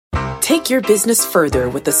Take your business further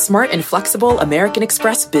with the smart and flexible American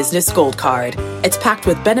Express Business Gold Card. It's packed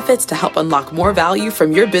with benefits to help unlock more value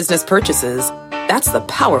from your business purchases. That's the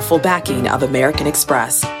powerful backing of American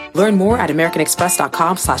Express. Learn more at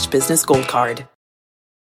americanexpress.com/business gold card.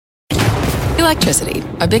 Electricity,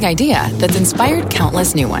 a big idea that's inspired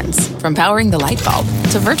countless new ones. From powering the light bulb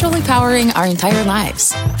to virtually powering our entire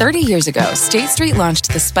lives. 30 years ago, State Street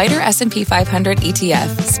launched the Spider S&P 500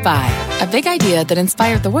 ETF, SPY. A big idea that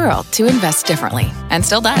inspired the world to invest differently, and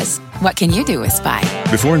still does. What can you do with SPY?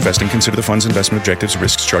 Before investing, consider the fund's investment objectives,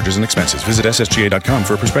 risks, charges, and expenses. Visit ssga.com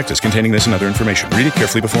for a prospectus containing this and other information. Read it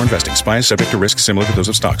carefully before investing. SPY is subject to risks similar to those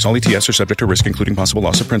of stocks. All ETFs are subject to risk, including possible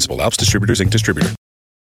loss of principal. Alps Distributors, Inc. Distributor.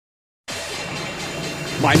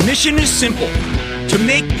 My mission is simple, to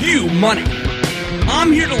make you money.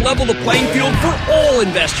 I'm here to level the playing field for all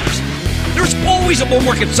investors. There's always a bull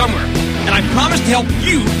market somewhere, and I promise to help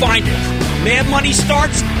you find it. Mad Money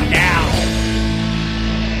starts now.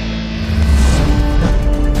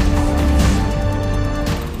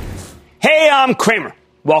 Hey, I'm Cramer.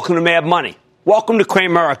 Welcome to Mad Money. Welcome to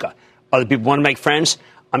Cramerica. Other people want to make friends?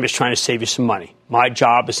 I'm just trying to save you some money. My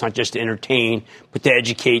job is not just to entertain, but to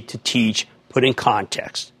educate, to teach, put in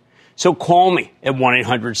context. So call me at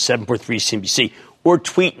 1-800-743-CNBC or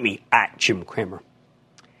tweet me at Jim Cramer.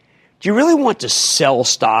 Do you really want to sell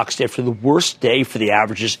stocks after the worst day for the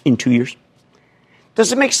averages in 2 years?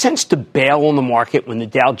 Does it make sense to bail on the market when the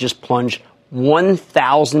Dow just plunged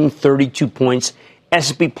 1,032 points,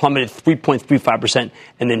 S&P plummeted 3.35%,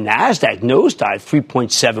 and the NASDAQ nosedived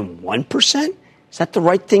 3.71%? Is that the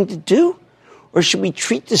right thing to do? Or should we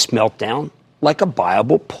treat this meltdown like a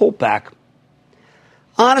viable pullback?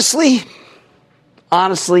 Honestly,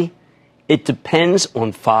 it depends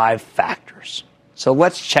on 5 factors. So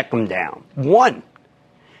let's check them down. 1,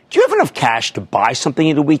 do you have enough cash to buy something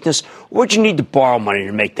into weakness, or would you need to borrow money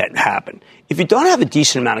to make that happen? If you don't have a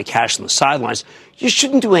decent amount of cash on the sidelines, you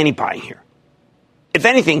shouldn't do any buying here. If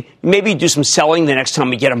anything, maybe do some selling the next time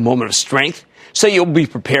we get a moment of strength, so you'll be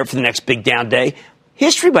prepared for the next big down day.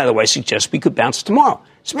 History, by the way, suggests we could bounce tomorrow.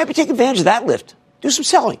 So maybe take advantage of that lift. Do some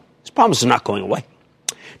selling. This promise is not going away.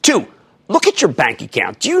 2, look at your bank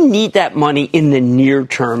account. Do you need that money in the near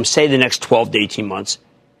term, say the next 12 to 18 months?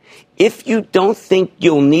 If you don't think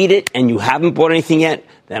you'll need it and you haven't bought anything yet,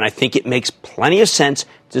 then I think it makes plenty of sense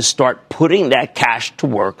to start putting that cash to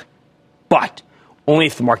work, but only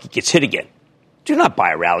if the market gets hit again. Do not buy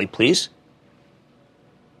a rally, please.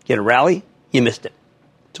 Get a rally? You missed it.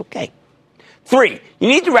 It's okay. 3, you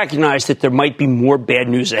need to recognize that there might be more bad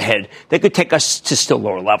news ahead that could take us to still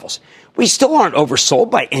lower levels. We still aren't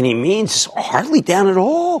oversold by any means, hardly down at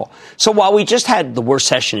all. So while we just had the worst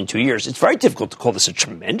session in 2 years, it's very difficult to call this a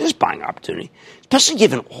tremendous buying opportunity, especially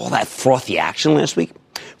given all that frothy action last week.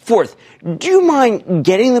 4th, do you mind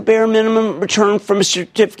getting the bare minimum return from a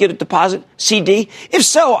certificate of deposit, CD? If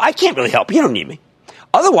so, I can't really help. You don't need me.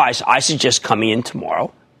 Otherwise, I suggest coming in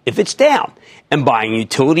tomorrow, if it's down, and buying a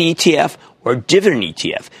utility ETF or a dividend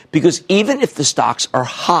ETF, because even if the stocks are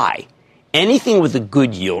high, anything with a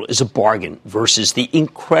good yield is a bargain versus the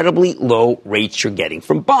incredibly low rates you're getting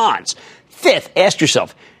from bonds. 5th, ask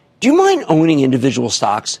yourself, do you mind owning individual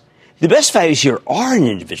stocks? The best values here are in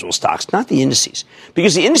individual stocks, not the indices,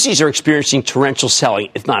 because the indices are experiencing torrential selling,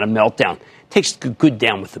 if not a meltdown. It takes the good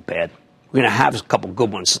down with the bad. We're going to have a couple good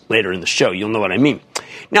ones later in the show. You'll know what I mean.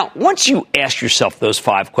 Now, once you ask yourself those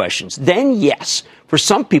 5 questions, then yes, for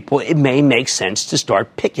some people, it may make sense to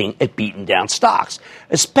start picking at beaten down stocks,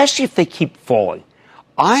 especially if they keep falling.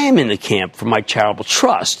 I am in the camp for my charitable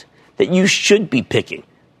trust that you should be picking.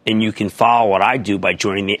 And you can follow what I do by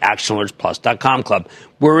joining the ActionAlertsPlus.com club.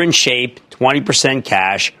 We're in shape, 20%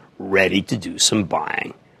 cash, ready to do some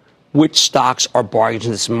buying. Which stocks are bargains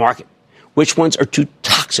in this market? Which ones are too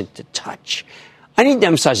toxic to touch? I need to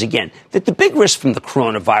emphasize again that the big risk from the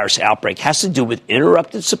coronavirus outbreak has to do with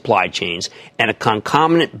interrupted supply chains and a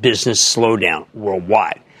concomitant business slowdown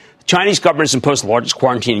worldwide. The Chinese government has imposed the largest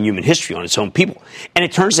quarantine in human history on its own people. And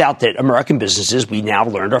it turns out that American businesses, we now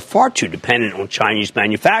learned, are far too dependent on Chinese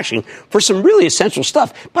manufacturing for some really essential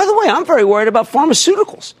stuff. By the way, I'm very worried about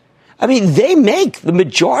pharmaceuticals. I mean, they make the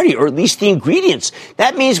majority, or at least the ingredients.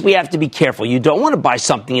 That means we have to be careful. You don't want to buy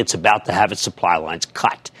something that's about to have its supply lines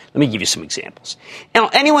cut. Let me give you some examples. Now,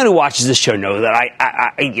 anyone who watches this show knows that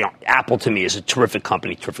Apple to me is a terrific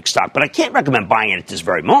company, terrific stock, but I can't recommend buying it at this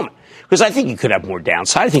very moment because I think you could have more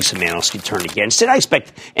downside. I think some analysts could turn against it. I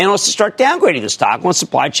expect analysts to start downgrading the stock on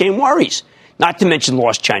supply chain worries, not to mention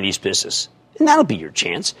lost Chinese business. And that'll be your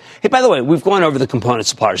chance. Hey, by the way, we've gone over the component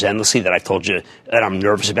suppliers endlessly that I told you that I'm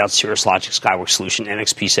nervous about: Cirrus Logic, Skyworks Solution,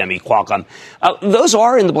 NXP Semi, Qualcomm. Those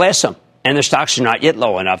are in the blast zone. and their stocks are not yet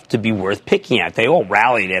low enough to be worth picking at. They all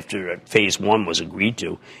rallied after phase one was agreed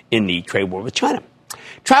to in the trade war with China.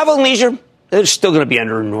 Travel and leisure, they're still going to be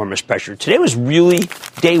under enormous pressure. Today was really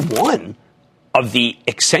day one of the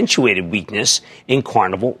accentuated weakness in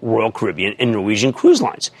Carnival, Royal Caribbean, and Norwegian cruise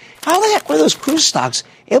lines. How the heck were those cruise stocks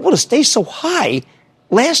able to stay so high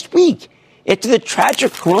last week after the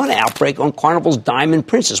tragic corona outbreak on Carnival's Diamond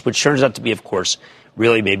Princess, which turns out to be, of course,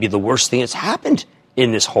 really maybe the worst thing that's happened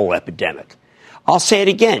in this whole epidemic? I'll say it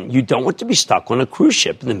again. You don't want to be stuck on a cruise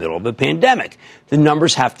ship in the middle of a pandemic. The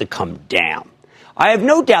numbers have to come down. I have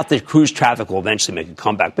no doubt that cruise traffic will eventually make a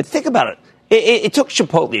comeback, but think about it. It took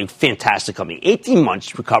Chipotle, a fantastic company, 18 months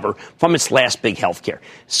to recover from its last big healthcare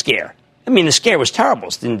scare. I mean, the scare was terrible.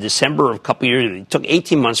 In December of a couple of years, it took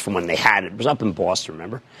 18 months from when they had it. It was up in Boston,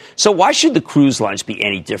 remember? So why should the cruise lines be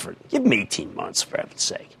any different? Give them 18 months, for heaven's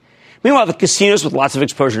sake. Meanwhile, the casinos with lots of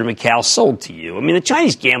exposure to Macau sold to you. I mean, the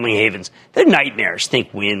Chinese gambling havens, they're nightmares.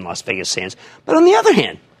 Think Wynn, Las Vegas Sands. But on the other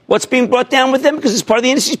hand, what's being brought down with them? Because it's part of the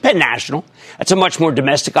industry, Penn National. That's a much more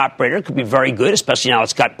domestic operator. It could be very good, especially now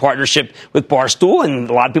it's got partnership with Barstool, and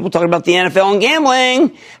a lot of people talking about the NFL and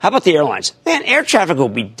gambling. How about the airlines? Man, air traffic will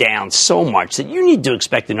be down so much that you need to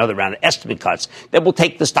expect another round of estimate cuts that will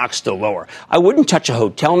take the stock still lower. I wouldn't touch a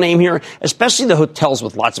hotel name here, especially the hotels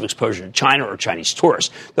with lots of exposure to China or Chinese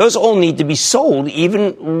tourists. Those all need to be sold,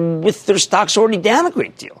 even with their stocks already down a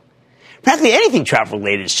great deal. Practically anything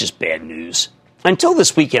travel-related is just bad news. Until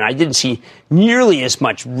this weekend, I didn't see nearly as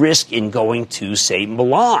much risk in going to, say,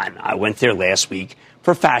 Milan. I went there last week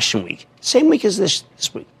for Fashion Week. Same week as this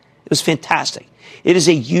week. It was fantastic. It is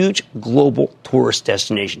a huge global tourist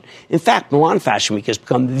destination. In fact, Milan Fashion Week has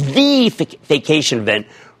become the vacation event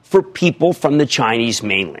for people from the Chinese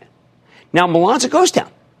mainland. Now, Milan's a ghost town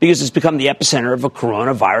because it's become the epicenter of a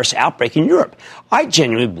coronavirus outbreak in Europe. I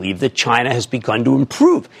genuinely believe that China has begun to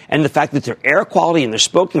improve, and the fact that their air quality and their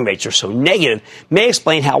smoking rates are so negative may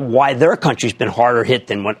explain why their country's been harder hit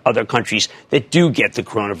than what other countries that do get the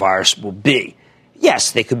coronavirus will be. Yes,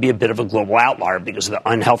 they could be a bit of a global outlier because of the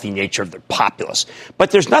unhealthy nature of their populace, but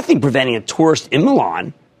there's nothing preventing a tourist in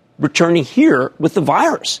Milan returning here with the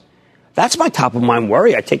virus. That's my top-of-mind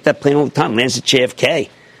worry. I take that plane all the time, lands at JFK.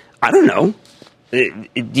 I don't know. Do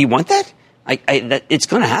you want that? It's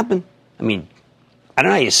going to happen. I mean, I don't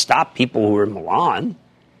know how you stop people who are in Milan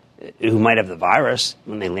who might have the virus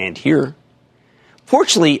when they land here.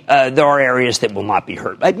 Fortunately, there are areas that will not be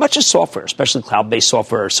hurt. Much of software, especially cloud-based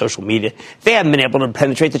software or social media, they haven't been able to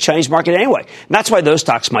penetrate the Chinese market anyway. And that's why those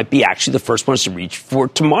stocks might be actually the first ones to reach for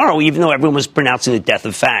tomorrow, even though everyone was pronouncing the death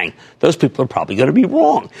of FANG. Those people are probably going to be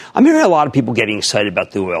wrong. I'm hearing a lot of people getting excited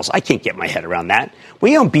about the oils. I can't get my head around that.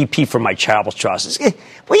 We own BP for my charitable trust.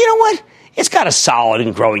 Well, you know what? It's got a solid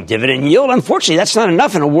and growing dividend yield. Unfortunately, that's not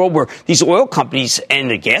enough in a world where these oil companies and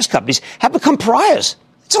the gas companies have become pariahs.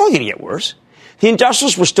 It's only going to get worse. The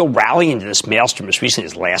industrials were still rallying into this maelstrom as recently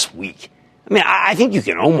as last week. I mean, I think you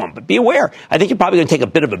can own one, but be aware. I think you're probably going to take a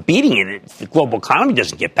bit of a beating in it if the global economy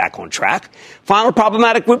doesn't get back on track. Final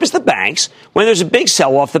problematic group is the banks. When there's a big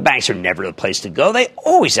sell-off, the banks are never the place to go. They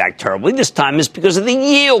always act terribly. This time is because of the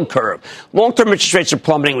yield curve. Long-term interest rates are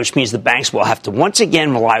plummeting, which means the banks will have to once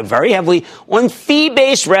again rely very heavily on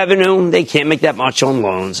fee-based revenue. They can't make that much on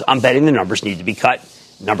loans. I'm betting the numbers need to be cut.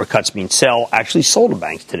 Number cuts mean sell. Actually sold to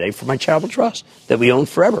banks today for my charitable trust that we own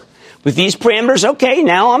forever. With these parameters, okay,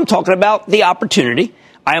 now I'm talking about the opportunity.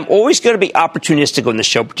 I am always going to be opportunistic on the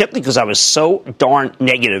show, particularly because I was so darn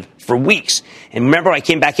negative for weeks. And remember, I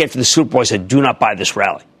came back after the Super Bowl and said, do not buy this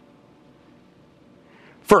rally.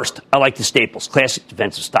 First, I like the staples, classic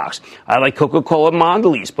defensive stocks. I like Coca-Cola and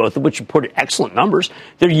Mondelez, both of which reported excellent numbers.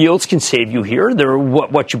 Their yields can save you here. They're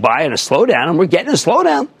what you buy in a slowdown, and we're getting a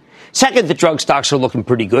slowdown. Second, the drug stocks are looking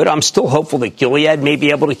pretty good. I'm still hopeful that Gilead may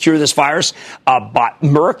be able to cure this virus. But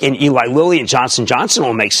Merck and Eli Lilly and Johnson & Johnson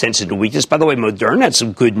will make sense into weakness. By the way, Moderna had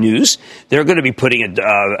some good news. They're going to be putting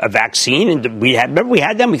a vaccine. And we had them.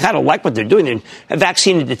 We kind of like what they're doing. They're a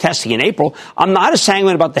vaccine into testing in April. I'm not as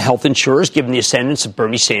sanguine about the health insurers, given the ascendance of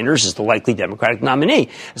Bernie Sanders as the likely Democratic nominee.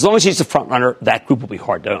 As long as he's the front runner, that group will be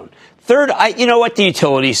hard to own. Third, you know what, the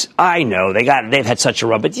utilities, I know, they've had such a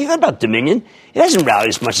run, but you know about Dominion? It hasn't rallied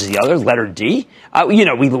as much as the other, letter D.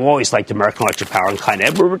 We've always liked American Electric Power and Con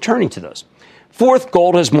Ed. We're returning to those. Fourth,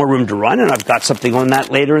 gold has more room to run, and I've got something on that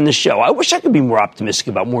later in the show. I wish I could be more optimistic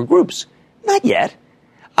about more groups. Not yet.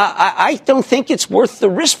 I don't think it's worth the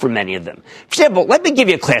risk for many of them. For example, let me give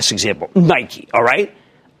you a classic example. Nike, all right?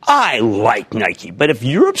 I like Nike, but if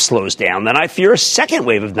Europe slows down, then I fear a second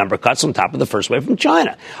wave of number cuts on top of the first wave from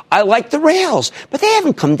China. I like the rails, but they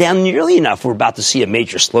haven't come down nearly enough. We're about to see a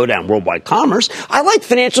major slowdown in worldwide commerce. I like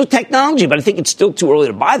financial technology, but I think it's still too early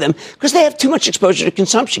to buy them because they have too much exposure to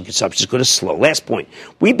consumption. Consumption is going to slow. Last point.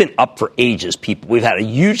 We've been up for ages, people. We've had a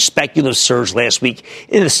huge speculative surge last week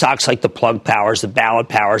into stocks like the Plug Powers, the Ballard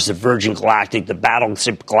Powers, the Virgin Galactic, the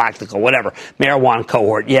Battleship Galactica, whatever, marijuana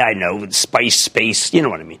cohort. Yeah, I know, Spice, Space, you know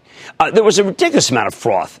what I mean. There was a ridiculous amount of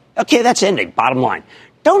froth. Okay, that's ending. Bottom line.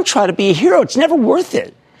 Don't try to be a hero. It's never worth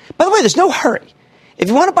it. By the way, there's no hurry. If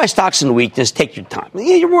you want to buy stocks in the weakness, take your time.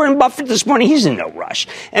 You're Warren Buffett this morning. He's in no rush.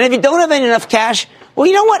 And if you don't have enough cash, well,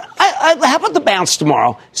 you know what? How about the bounce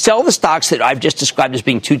tomorrow? Sell the stocks that I've just described as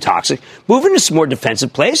being too toxic. Move into some more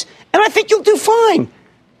defensive plays, and I think you'll do fine.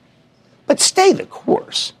 But stay the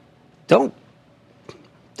course. Don't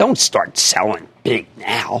start selling big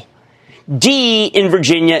now. D in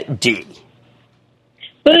Virginia, D.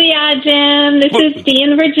 Booyah, Jim. This is Dee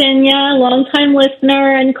in Virginia, longtime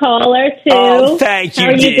listener and caller, too. Oh, thank you,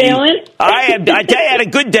 How are Dee. you doing? I tell you, I had a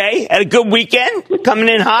good day, had a good weekend, coming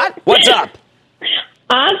in hot. What's up?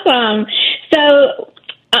 Awesome. So,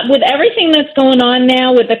 with everything that's going on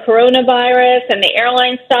now with the coronavirus and the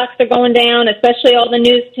airline stocks are going down, especially all the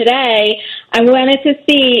news today, I wanted to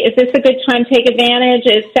see, is this a good time to take advantage?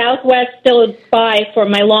 Is Southwest still a buy for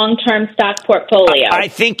my long-term stock portfolio? I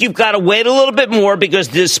think you've got to wait a little bit more because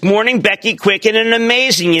this morning, Becky Quick, in an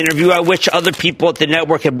amazing interview, I wish other people at the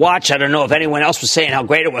network had watched. I don't know if anyone else was saying how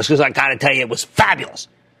great it was because I got to tell you, it was fabulous.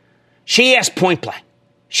 She asked point blank.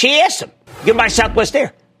 She asked him, you can buy Southwest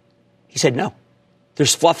Air. He said no.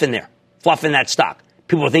 There's fluff in there, fluff in that stock.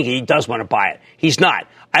 People are thinking he does want to buy it. He's not.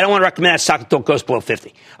 I don't want to recommend that stock until it goes below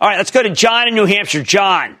 50. All right, let's go to John in New Hampshire.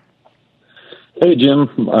 John. Hey, Jim.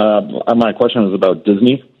 My question was about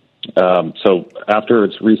Disney. So after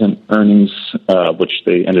its recent earnings, which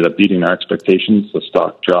they ended up beating our expectations, the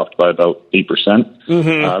stock dropped by about 8%.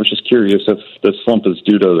 Mm-hmm. I was just curious if this slump is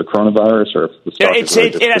due to the coronavirus or if the stock is really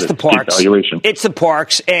it's the parks. It's the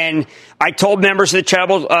parks. And I told members of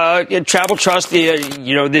the Travel Trust,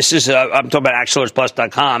 this is, I'm talking about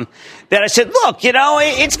ActSellersPlus.com, that I said, look,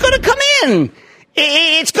 it's going to come in.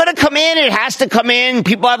 It's going to come in. It has to come in.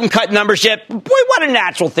 People haven't cut numbers yet. Boy, what a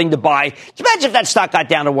natural thing to buy. Can you imagine if that stock got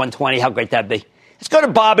down to 120? How great that'd be. Let's go to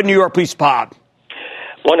Bob in New York. Please, Bob.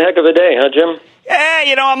 One heck of a day, huh, Jim?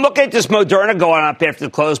 Yeah, I'm looking at this Moderna going up after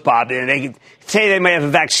the close, Bob. And they say they may have a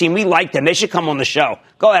vaccine. We like them. They should come on the show.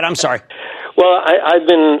 Go ahead. I'm sorry. Well, I've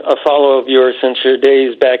been a follower of yours since your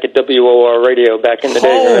days back at WOR Radio back in the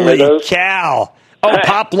day. Remember those? Holy cow. Oh,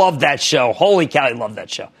 Pop loved that show. Holy cow, he loved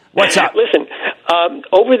that show. What's up? Listen,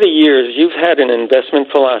 over the years, you've had an investment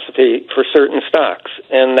philosophy for certain stocks,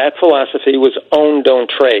 and that philosophy was own,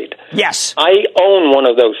 don't trade. Yes. I own one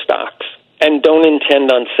of those stocks and don't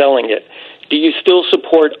intend on selling it. Do you still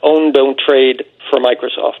support own, don't trade for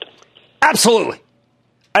Microsoft? Absolutely.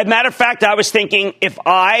 As a matter of fact, I was thinking if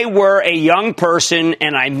I were a young person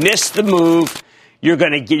and I missed the move, you're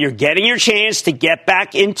getting your chance to get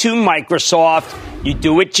back into Microsoft. You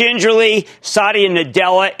do it gingerly. Satya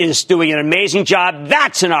Nadella is doing an amazing job.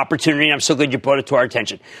 That's an opportunity. I'm so glad you brought it to our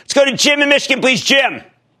attention. Let's go to Jim in Michigan, please. Jim.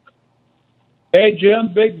 Hey,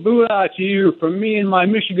 Jim. Big booyah to you from me and my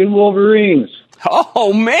Michigan Wolverines.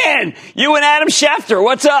 Oh, man. You and Adam Schefter.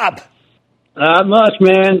 What's up? Not much,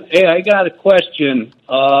 man. Hey, I got a question.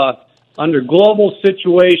 Under global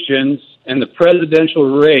situations and the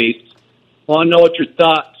presidential race, I want to know what your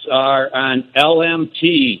thoughts are on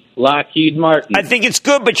LMT, Lockheed Martin. I think it's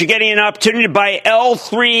good, but you're getting an opportunity to buy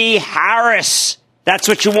L3 Harris. That's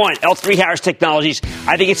what you want, L3 Harris Technologies.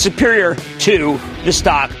 I think it's superior to the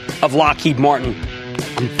stock of Lockheed Martin.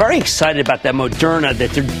 I'm very excited about that Moderna, that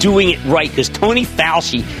they're doing it right, because Tony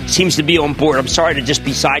Fauci seems to be on board. I'm sorry to just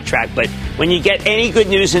be sidetracked, but when you get any good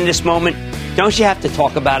news in this moment, don't you have to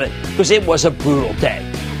talk about it? Because it was a brutal day.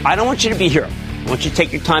 I don't want you to be a hero. I want you to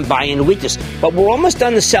take your time buying into weakness. But we're almost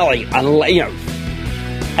done the selling. I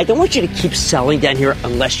don't want you to keep selling down here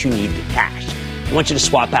unless you need the cash. I want you to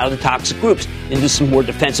swap out of the toxic groups into some more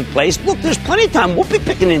defensive plays. Look, there's plenty of time. We'll be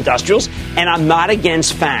picking industrials. And I'm not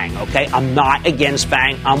against FANG, okay? I'm not against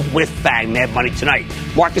FANG. I'm with FANG. They have money tonight.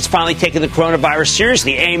 Market's finally taking the coronavirus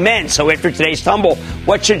seriously. Amen. So after today's tumble,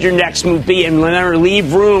 what should your next move be? And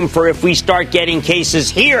leave room for if we start getting cases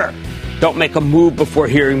here. Don't make a move before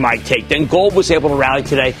hearing my take. Then gold was able to rally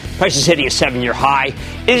today. Price is hitting a 7-year high.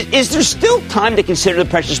 Is there still time to consider the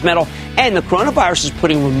precious metal? And the coronavirus is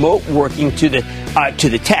putting remote working to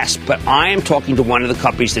the test. But I am talking to one of the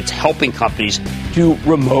companies that's helping companies do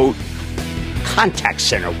remote contact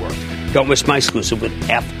center work. Don't miss my exclusive with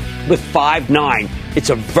with Five9, it's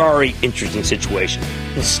a very interesting situation.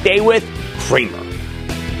 And stay with Cramer.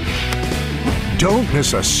 Don't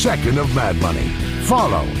miss a second of Mad Money.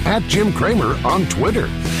 Follow @Jim Cramer on Twitter.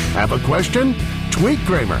 Have a question? Tweet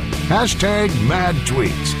Cramer.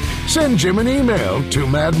 #MadTweets. Send Jim an email to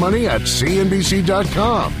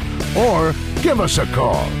madmoney@cnbc.com or give us a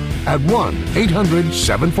call at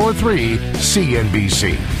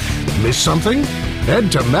 1-800-743-CNBC. Miss something?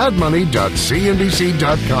 Head to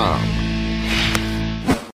madmoney.cnbc.com.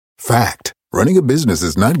 Fact. Running a business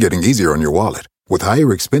is not getting easier on your wallet. With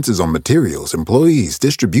higher expenses on materials, employees,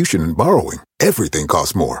 distribution, and borrowing, everything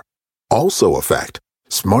costs more. Also a fact.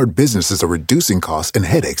 Smart businesses are reducing costs and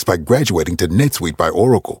headaches by graduating to NetSuite by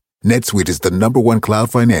Oracle. NetSuite is the #1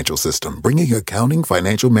 cloud financial system, bringing accounting,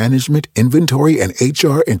 financial management, inventory, and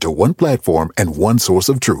HR into one platform and one source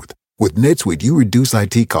of truth. With NetSuite, you reduce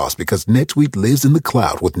IT costs because NetSuite lives in the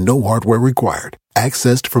cloud with no hardware required,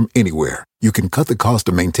 accessed from anywhere. You can cut the cost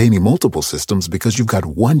of maintaining multiple systems because you've got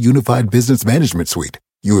one unified business management suite.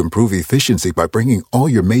 You improve efficiency by bringing all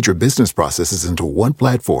your major business processes into one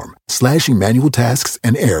platform, slashing manual tasks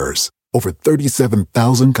and errors. Over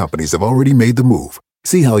 37,000 companies have already made the move.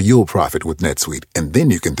 See how you'll profit with NetSuite, and then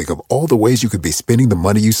you can think of all the ways you could be spending the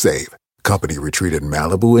money you save. Company retreat in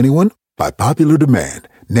Malibu, anyone? By popular demand,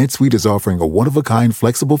 NetSuite is offering a one-of-a-kind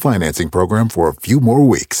flexible financing program for a few more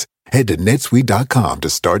weeks. Head to netsuite.com to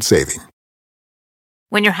start saving.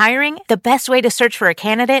 When you're hiring, the best way to search for a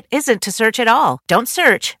candidate isn't to search at all. Don't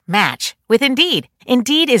search, match with Indeed.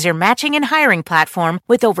 Indeed is your matching and hiring platform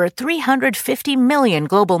with over 350 million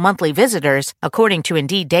global monthly visitors, according to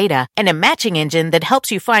Indeed data, and a matching engine that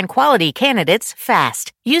helps you find quality candidates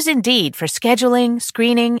fast. Use Indeed for scheduling,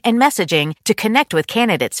 screening, and messaging to connect with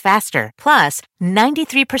candidates faster. Plus,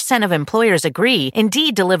 93% of employers agree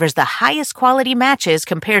Indeed delivers the highest quality matches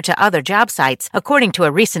compared to other job sites, according to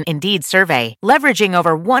a recent Indeed survey. Leveraging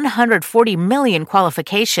over 140 million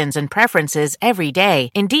qualifications and preferences every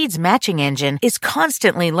day, Indeed's matching engine is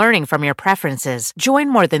constantly learning from your preferences. Join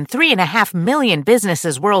more than 3.5 million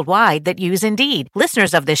businesses worldwide that use Indeed.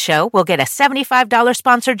 Listeners of this show will get a $75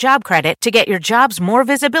 sponsored job credit to get your jobs more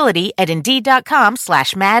visibility at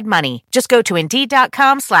Indeed.com/madmoney. Just go to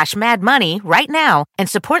Indeed.com/madmoney right now and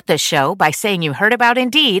support this show by saying you heard about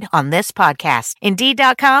Indeed on this podcast.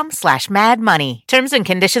 Indeed.com/madmoney. Terms and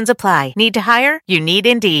conditions apply. Need to hire? You need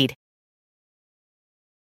Indeed.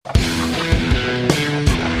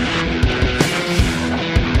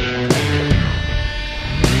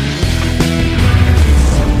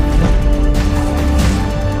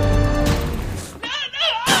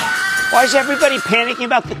 Why is everybody panicking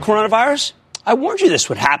about the coronavirus? I warned you this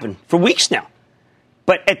would happen for weeks now.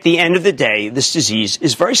 But at the end of the day, this disease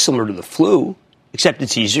is very similar to the flu, except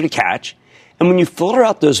it's easier to catch. And when you filter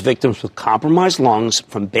out those victims with compromised lungs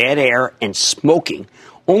from bad air and smoking,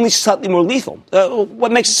 only slightly more lethal.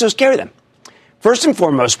 What makes it so scary then? First and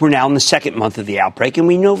foremost, we're now in the second month of the outbreak, and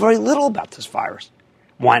we know very little about this virus.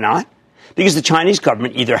 Why not? Because the Chinese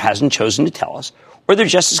government either hasn't chosen to tell us, or they're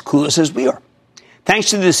just as clueless as we are.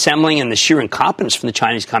 Thanks to the dissembling and the sheer incompetence from the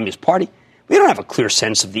Chinese Communist Party, we don't have a clear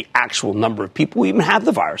sense of the actual number of people who even have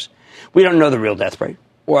the virus. We don't know the real death rate,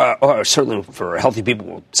 or certainly for healthy people,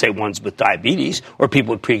 we'll say ones with diabetes or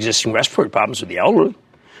people with pre-existing respiratory problems or the elderly.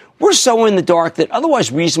 We're so in the dark that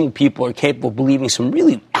otherwise reasonable people are capable of believing some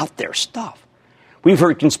really out there stuff. We've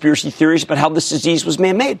heard conspiracy theories about how this disease was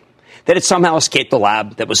man-made, that it somehow escaped the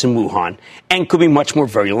lab that was in Wuhan and could be much more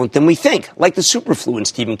virulent than we think, like the superflu in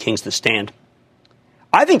Stephen King's The Stand.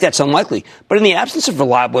 I think that's unlikely, but in the absence of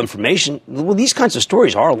reliable information, well, these kinds of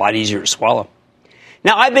stories are a lot easier to swallow.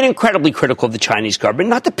 Now, I've been incredibly critical of the Chinese government,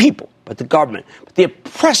 not the people, but the government, but the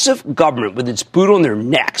oppressive government with its boot on their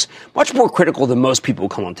necks, much more critical than most people who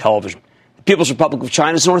come on television. The People's Republic of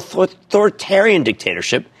China is an authoritarian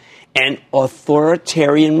dictatorship, and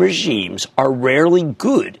authoritarian regimes are rarely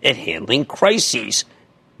good at handling crises.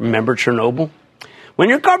 Remember Chernobyl? When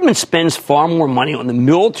your government spends far more money on the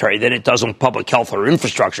military than it does on public health or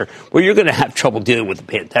infrastructure, well, you're going to have trouble dealing with the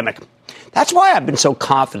pandemic. That's why I've been so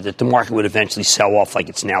confident that the market would eventually sell off like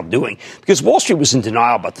it's now doing, because Wall Street was in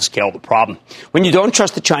denial about the scale of the problem. When you don't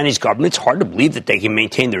trust the Chinese government, it's hard to believe that they can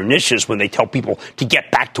maintain their initiatives when they tell people to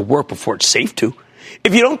get back to work before it's safe to.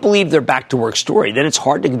 If you don't believe their back-to-work story, then it's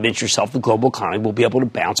hard to convince yourself the global economy will be able to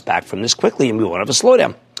bounce back from this quickly and we won't have a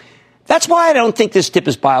slowdown. That's why I don't think this dip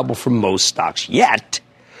is viable for most stocks yet.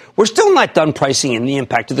 We're still not done pricing in the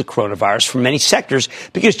impact of the coronavirus for many sectors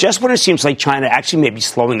because just when it seems like China actually may be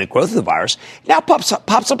slowing the growth of the virus, it now pops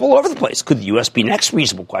up all over the place. Could the U.S. be next?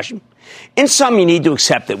 Reasonable question. In sum, you need to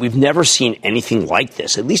accept that we've never seen anything like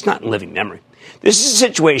this, at least not in living memory. This is a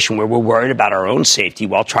situation where we're worried about our own safety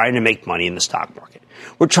while trying to make money in the stock market.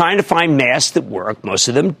 We're trying to find masks that work. Most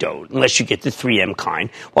of them don't, unless you get the 3M kind,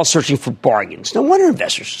 while searching for bargains. No wonder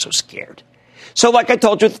investors are so scared. So like I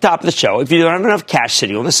told you at the top of the show, if you don't have enough cash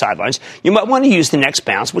sitting on the sidelines, you might want to use the next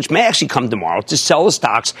bounce, which may actually come tomorrow, to sell the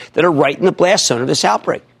stocks that are right in the blast zone of this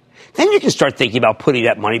outbreak. Then you can start thinking about putting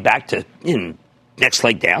that money back to, next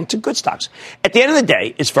leg down, to good stocks. At the end of the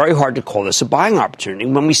day, it's very hard to call this a buying opportunity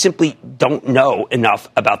when we simply don't know enough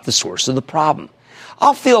about the source of the problem.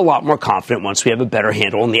 I'll feel a lot more confident once we have a better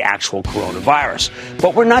handle on the actual coronavirus.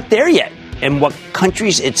 But we're not there yet. And what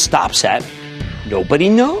countries it stops at, nobody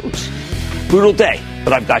knows. Brutal day,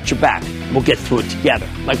 but I've got your back. We'll get through it together,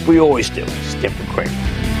 like we always do. Stick with Cramer.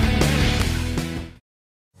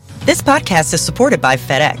 This podcast is supported by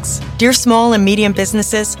FedEx. Dear small and medium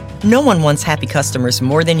businesses, no one wants happy customers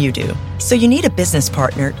more than you do. So you need a business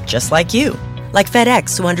partner just like you. Like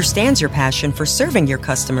FedEx, who understands your passion for serving your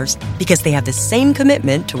customers because they have the same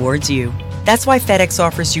commitment towards you. That's why FedEx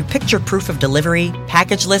offers you picture proof of delivery,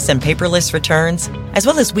 packageless and paperless returns, as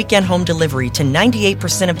well as weekend home delivery to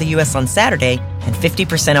 98% of the U.S. on Saturday and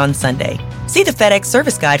 50% on Sunday. See the FedEx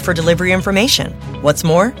service guide for delivery information. What's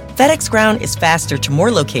more, FedEx Ground is faster to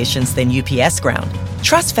more locations than UPS Ground.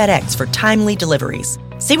 Trust FedEx for timely deliveries.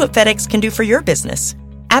 See what FedEx can do for your business.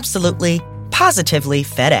 Absolutely, positively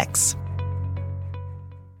FedEx.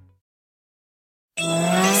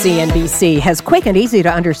 CNBC has quick and easy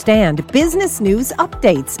to understand business news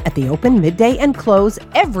updates at the open, midday, and close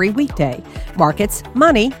every weekday. Markets,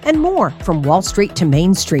 money, and more from Wall Street to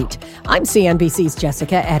Main Street. I'm CNBC's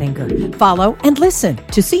Jessica Ettinger. Follow and listen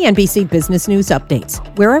to CNBC Business News Updates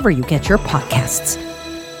wherever you get your podcasts.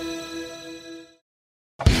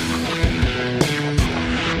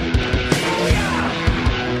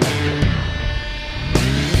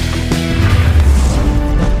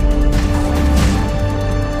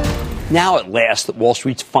 Now, at last, that Wall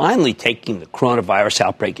Street's finally taking the coronavirus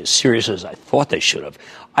outbreak as serious as I thought they should have.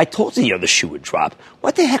 I told you the shoe would drop.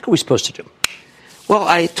 What the heck are we supposed to do? Well,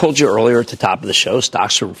 I told you earlier at the top of the show,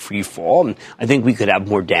 stocks are in free fall, and I think we could have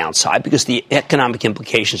more downside because the economic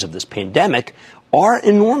implications of this pandemic are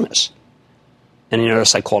enormous. And you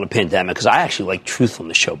notice I called it a pandemic because I actually like truth on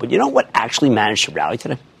the show. But you know what actually managed to rally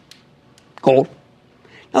today? Gold.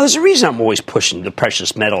 Now, there's a reason I'm always pushing the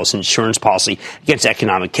precious metals insurance policy against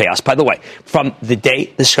economic chaos. By the way, from the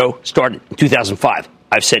day the show started in 2005,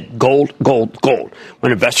 I've said gold, gold, gold.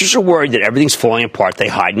 When investors are worried that everything's falling apart, they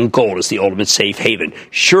hide in gold as the ultimate safe haven.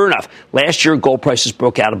 Sure enough, last year gold prices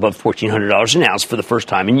broke out above $1,400 an ounce for the first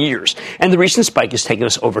time in years. And the recent spike has taken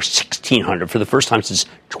us over $1,600 for the first time since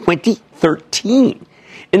 2013.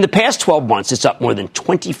 In the past 12 months, it's up more than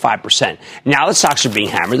 25%. Now that stocks are being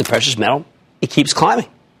hammered, the precious metal, it keeps climbing.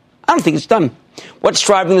 I don't think it's done. What's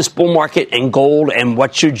driving this bull market and gold, and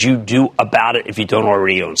what should you do about it if you don't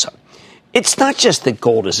already own some? It's not just that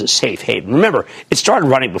gold is a safe haven. Remember, it started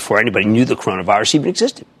running before anybody knew the coronavirus even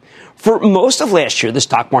existed. For most of last year, the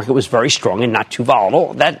stock market was very strong and not too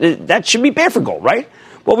volatile. That should be bad for gold, right?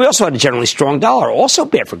 Well, we also had a generally strong dollar, also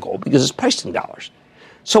bad for gold because it's priced in dollars.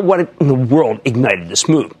 So what in the world ignited this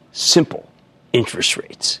move? Simple. Interest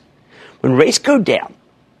rates. When rates go down,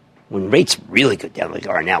 when rates really go down like they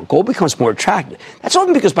are now, gold becomes more attractive. That's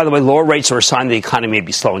often because, by the way, lower rates are a sign the economy may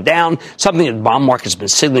be slowing down, something that the bond market has been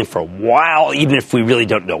signaling for a while, even if we really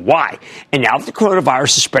don't know why. And now that the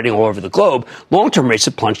coronavirus is spreading all over the globe, long-term rates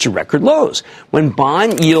have plunged to record lows. When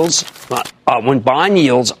bond yields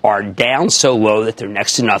are down so low that they're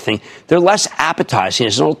next to nothing, they're less appetizing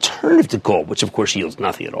as an alternative to gold, which, of course, yields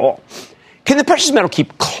nothing at all. Can the precious metal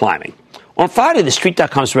keep climbing? On Friday, the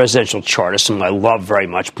Street.com's residential chartist, whom I love very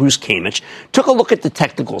much, Bruce Camish, took a look at the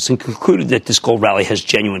technicals and concluded that this gold rally has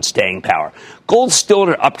genuine staying power. Gold's still in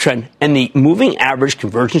an uptrend, and the moving average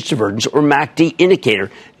convergence divergence, or MACD indicator,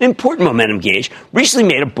 an important momentum gauge, recently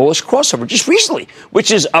made a bullish crossover, just recently, which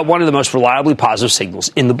is one of the most reliably positive signals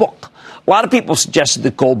in the book. A lot of people suggested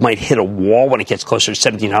that gold might hit a wall when it gets closer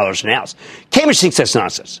to $1,700 an ounce. Camish thinks that's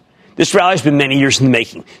nonsense. This rally has been many years in the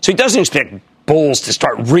making, so he doesn't expect bulls to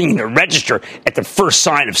start ringing the register at the first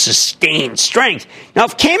sign of sustained strength. Now,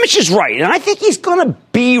 if Camish is right, and I think he's going to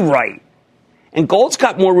be right, and gold's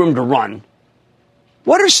got more room to run,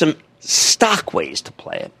 what are some stock ways to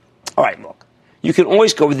play it? All right, look, you can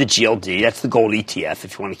always go with the GLD. That's the gold ETF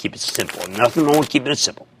if you want to keep it simple. Nothing wrong with keeping it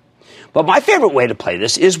simple. But my favorite way to play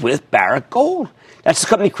this is with Barrick Gold. That's the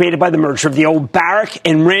company created by the merger of the old Barrick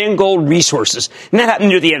and Randgold Resources. And that happened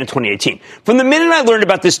near the end of 2018. From the minute I learned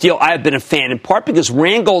about this deal, I have been a fan, in part because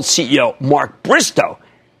Randgold CEO Mark Bristow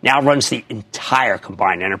now runs the entire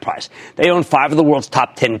combined enterprise. They own 5 of the world's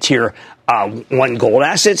top 10 tier 1 gold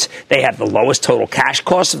assets. They have the lowest total cash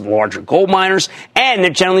costs of the larger gold miners, and they're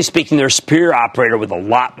generally speaking, they're a superior operator with a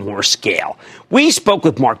lot more scale. We spoke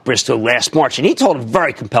with Mark Bristow last March, and he told a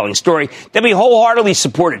very compelling story that we wholeheartedly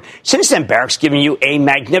supported. Since then, Barrick's given you a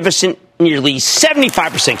magnificent, nearly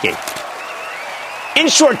 75% gain. In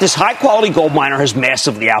short, this high-quality gold miner has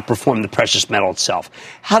massively outperformed the precious metal itself.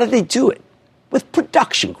 How did they do it? With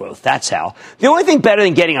production growth, that's how. The only thing better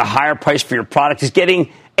than getting a higher price for your product is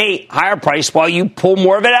getting a higher price while you pull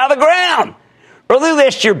more of it out of the ground. Earlier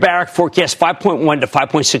last year, Barrick forecast 5.1 to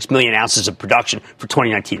 5.6 million ounces of production for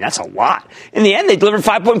 2019. That's a lot. In the end, they delivered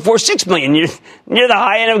 5.46 million, near the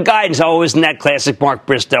high end of guidance. Oh, isn't that classic Mark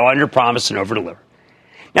Bristow? Under promise and over deliver.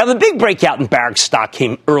 Now, the big breakout in Barrick's stock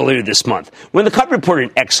came earlier this month when the company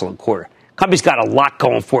reported an excellent quarter. Company's got a lot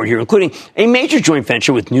going for it here, including a major joint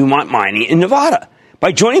venture with Newmont Mining in Nevada.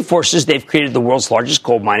 By joining forces, they've created the world's largest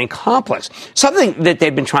gold mining complex, something that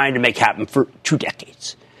they've been trying to make happen for 2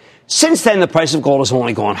 decades. Since then, the price of gold has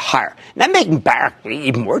only gone higher, and that making Barrick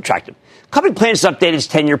even more attractive. The company plans to update its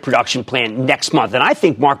 10-year production plan next month, and I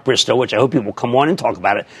think Mark Bristow, which I hope he will come on and talk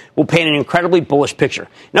about it, will paint an incredibly bullish picture.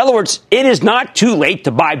 In other words, it is not too late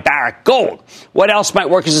to buy Barrick gold. What else might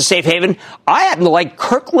work as a safe haven? I happen to like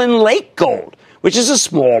Kirkland Lake Gold, which is a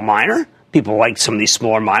small miner. People like some of these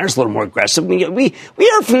smaller miners, a little more aggressive. We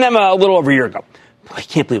heard from them a little over a year ago. I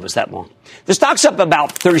can't believe it was that long. The stock's up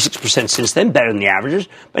about 36% since then, better than the averages,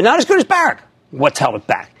 but not as good as Barrick. What's held it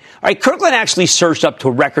back? All right, Kirkland actually surged up to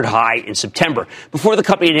a record high in September before the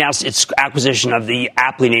company announced its acquisition of the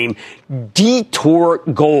aptly named Detour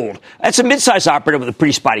Gold. That's a mid-sized operator with a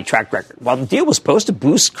pretty spotty track record. While the deal was supposed to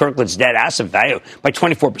boost Kirkland's net asset value by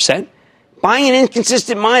 24%, buying an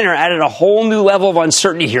inconsistent miner added a whole new level of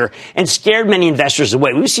uncertainty here and scared many investors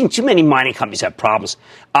away. We've seen too many mining companies have problems.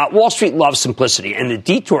 Wall Street loves simplicity, and the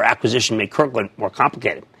Detour acquisition made Kirkland more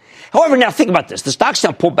complicated. However, now think about this. The stock's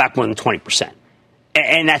now pulled back more than 20%.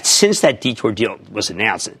 And that's since that Detour deal was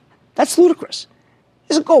announced. That's ludicrous.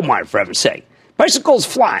 It's a gold miner, for heaven's sake. Price of gold's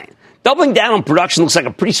flying. Doubling down on production looks like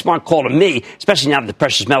a pretty smart call to me, especially now that the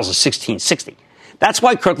precious metals are $16.60. That's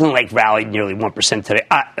why Kirkland Lake rallied nearly 1% today.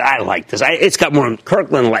 I like this. It's got more than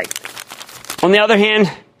Kirkland Lake. On the other hand,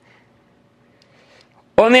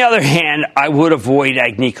 I would avoid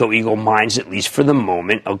Agnico Eagle mines, at least for the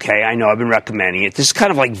moment. Okay, I know I've been recommending it. This is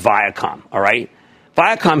kind of like Viacom, all right?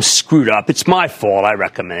 Viacom screwed up. It's my fault. I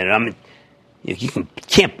recommend it. I mean, you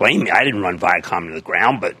can't blame me. I didn't run Viacom to the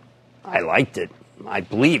ground, but I liked it. I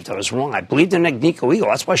believed. I was wrong. I believed in Agnico Eagle.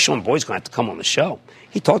 That's why Sean Boyd's going to have to come on the show.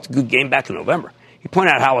 He talked a good game back in November. He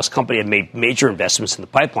pointed out how his company had made major investments in the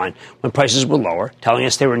pipeline when prices were lower, telling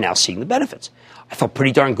us they were now seeing the benefits. I felt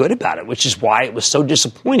pretty darn good about it, which is why it was so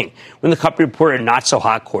disappointing when the company reported a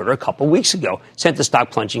not-so-hot quarter a couple of weeks ago, sent the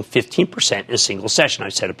stock plunging 15% in a single session.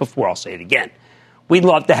 I've said it before. I'll say it again. We'd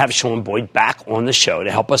love to have Sean Boyd back on the show to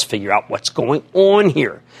help us figure out what's going on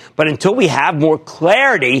here. But until we have more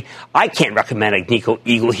clarity, I can't recommend Agnico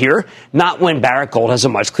Eagle here, not when Barrick Gold has a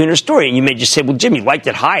much cleaner story. And you may just say, well, Jim, you liked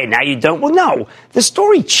it high and now you don't. Well, no, the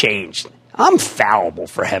story changed. I'm fallible,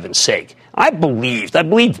 for heaven's sake. I believed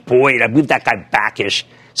Boyd. I believed that guy Backish.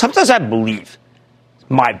 Sometimes I believe.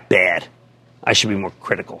 My bad. I should be more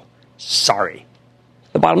critical. Sorry.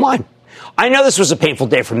 The bottom line. I know this was a painful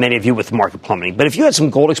day for many of you with the market plummeting, but if you had some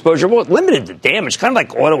gold exposure, well, it limited the damage, kind of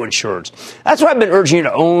like auto insurance. That's why I've been urging you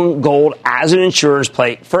to own gold as an insurance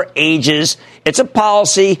play for ages. It's a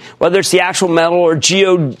policy, whether it's the actual metal or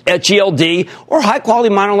GLD or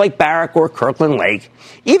high-quality miner like Barrick or Kirkland Lake.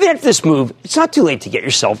 Even after this move, it's not too late to get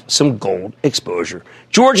yourself some gold exposure.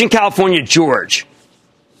 George in California. George.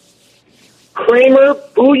 Cramer,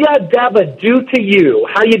 booyah dabba do to you.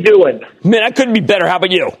 How you doing? Man, I couldn't be better. How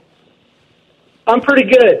about you? I'm pretty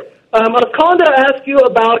good. I was calling to ask you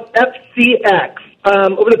about FCX.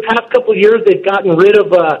 Over the past couple of years, they've gotten rid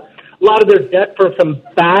of a lot of their debt for some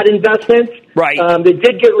bad investments. Right. They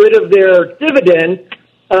did get rid of their dividend,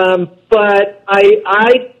 but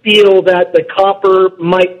I feel that the copper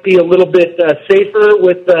might be a little bit safer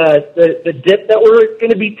with the dip that we're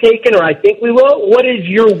going to be taking, or I think we will. What is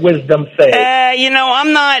your wisdom say?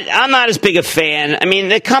 I'm not as big a fan. I mean,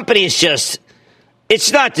 the company is just.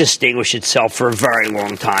 It's not distinguished itself for a very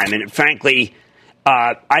long time, and frankly,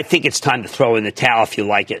 I think it's time to throw in the towel if you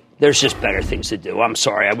like it. There's just better things to do. I'm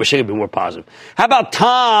sorry. I wish I could be more positive. How about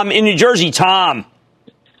Tom in New Jersey? Tom.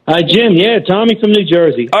 Hi, Jim. Yeah, Tommy from New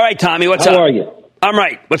Jersey. All right, Tommy, what's up? How are you? I'm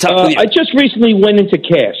right. What's up with you? I just recently went into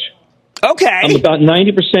cash. Okay. I'm about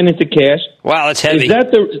 90% into cash. Wow, that's heavy. Is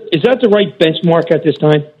that the right benchmark at this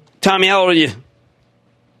time? Tommy, how old are you?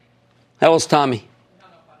 How old's Tommy?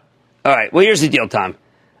 All right. Well, here's the deal, Tom.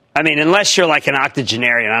 I mean, unless you're like an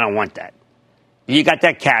octogenarian, I don't want that. You got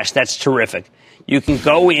that cash. That's terrific. You can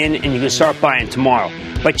go in and you can start buying tomorrow.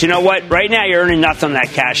 But you know what? Right now, you're earning nothing on that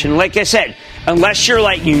cash. And like I said, unless you're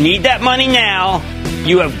like, you need that money now,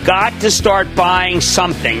 you have got to start buying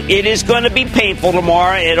something. It is going to be painful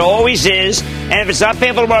tomorrow. It always is. And if it's not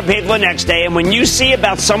painful tomorrow, painful the next day. And when you see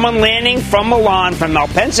about someone landing from Milan, from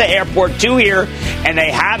Malpensa Airport to here, and they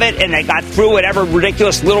have it, and they got through whatever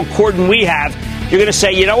ridiculous little cordon we have, you're going to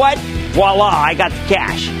say, you know what? Voila, I got the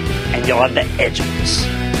cash. And you'll have the edge of this.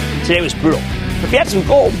 Today was brutal. If you had some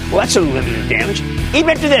gold, well, that's a limited damage. Even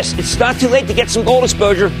after this, it's not too late to get some gold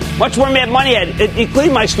exposure. Much more Mad Money at,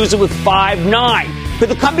 including my exclusive with Five9. With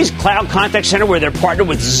the company's cloud contact center, where they're partnered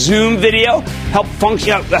with Zoom Video, help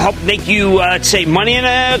make you save money in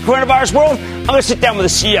a coronavirus world, I'm going to sit down with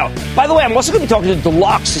the CEO. By the way, I'm also going to be talking to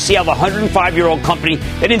Deluxe to see how the 105-year-old company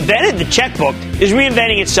that invented the checkbook is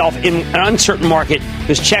reinventing itself in an uncertain market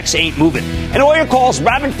because checks ain't moving. And all your calls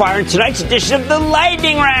rapid fire in tonight's edition of the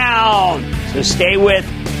Lightning Round. So stay with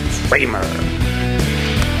Cramer.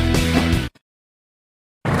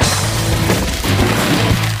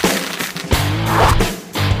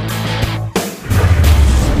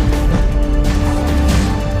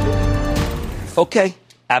 Okay,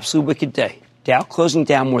 absolute wicked day. Dow closing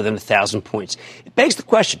down more than 1,000 points. It begs the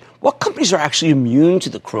question, what companies are actually immune to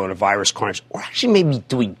the coronavirus carnage or actually maybe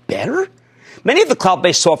doing better? Many of the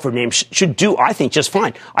cloud-based software names should do, I think, just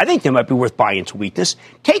fine. I think they might be worth buying into weakness.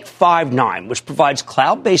 Take Five9, which provides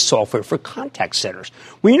cloud-based software for contact centers.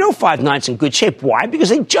 Well, you know Five9's in good shape. Why? Because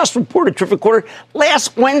they just reported a terrific quarter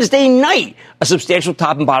last Wednesday night. A substantial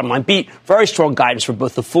top and bottom line beat. Very strong guidance for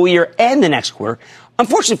both the full year and the next quarter.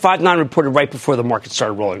 Unfortunately, Five9 reported right before the market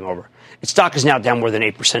started rolling over. Its stock is now down more than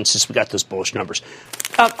 8% since we got those bullish numbers.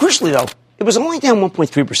 Crucially, though, it was only down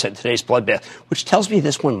 1.3% in today's bloodbath, which tells me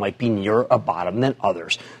this one might be nearer a bottom than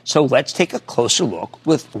others. So let's take a closer look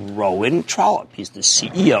with Rowan Trollope. He's the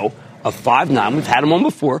CEO of Five9. We've had him on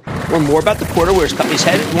before. Learn more about the quarter, where his company's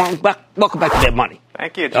headed. Welcome back to Mad Money.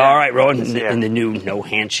 Thank you, Jim. All right, Rowan, in the new no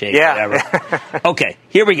handshake, whatever. Okay,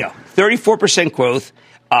 here we go. 34% growth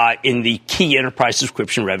in the key enterprise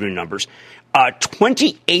subscription revenue numbers.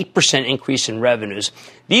 28% increase in revenues.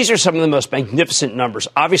 These are some of the most magnificent numbers.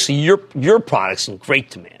 Obviously, your product's in great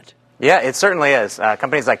demand. Yeah, it certainly is.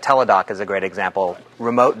 Companies like Teladoc is a great example.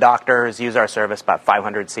 Remote doctors use our service, about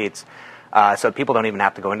 500 seats. So people don't even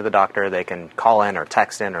have to go into the doctor. They can call in or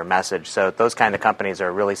text in or message. So those kind of companies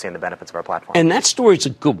are really seeing the benefits of our platform. And that story's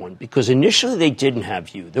a good one because initially they didn't have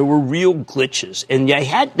you. There were real glitches. And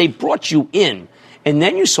they brought you in. And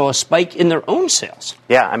then you saw a spike in their own sales.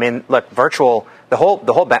 Yeah, I mean, look, virtual. One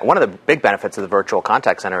of the big benefits of the virtual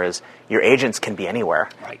contact center is your agents can be anywhere.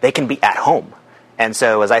 Right. They can be at home. And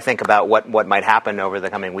so as I think about what might happen over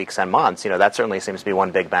the coming weeks and months, that certainly seems to be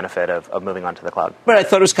one big benefit of moving on to the cloud. But I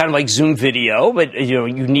thought it was kind of like Zoom Video, but you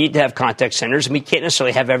need to have contact centers, and we can't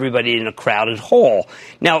necessarily have everybody in a crowded hall.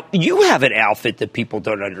 Now, you have an outfit that people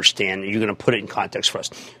don't understand, and you're going to put it in context for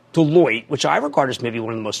us. Deloitte, which I regard as maybe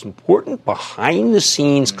one of the most important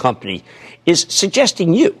behind-the-scenes company, is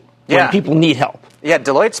suggesting you when people need help. Yeah,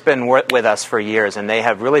 Deloitte's been with us for years, and they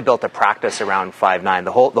have really built a practice around Five9.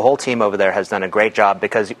 The whole team over there has done a great job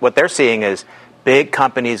because what they're seeing is big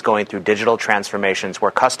companies going through digital transformations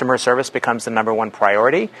where customer service becomes the number one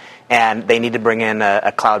priority, and they need to bring in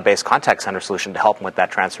a cloud-based contact center solution to help them with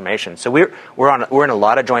that transformation. So we're in a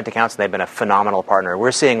lot of joint accounts, and they've been a phenomenal partner.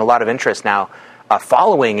 We're seeing a lot of interest now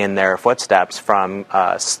following in their footsteps from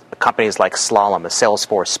companies like Slalom, a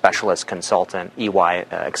Salesforce specialist consultant, EY,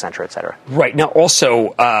 Accenture, et cetera. Right. Now,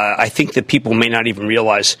 also, I think that people may not even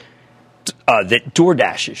realize that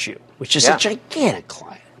DoorDash is you, which is a gigantic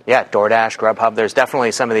client. Yeah, DoorDash, Grubhub. There's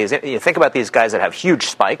definitely some of these. You think about these guys that have huge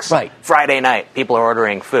spikes. Right. Friday night, people are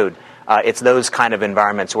ordering food. It's those kind of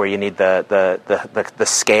environments where you need the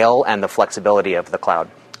scale and the flexibility of the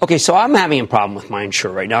cloud. Okay, so I'm having a problem with my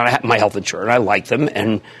insurer right now. I have my health insurer, and I like them.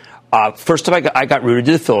 And first time I got routed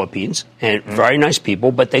to the Philippines, and very nice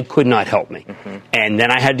people, but they could not help me. And then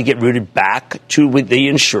I had to get routed back with the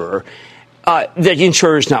insurer. The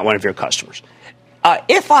insurer is not one of your customers.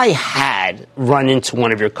 If I had run into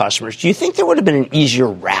one of your customers, do you think there would have been an easier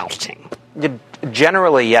routing?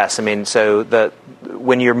 Generally, yes. I mean, so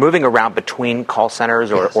when you're moving around between call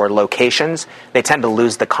centers or locations, they tend to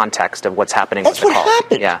lose the context of what's happening with the call. That's what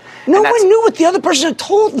happened. Yeah. No one knew what the other person had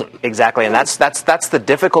told them. Exactly, and that's the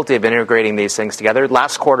difficulty of integrating these things together.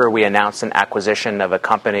 Last quarter, we announced an acquisition of a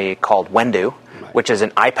company called Wendoo, which is an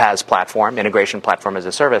iPaaS platform, integration platform as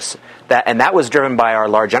a service, that was driven by our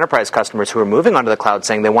large enterprise customers who are moving onto the cloud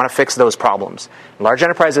saying they want to fix those problems. Large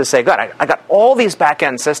enterprises say, God, I got all these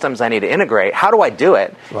back-end systems I need to integrate. How do I do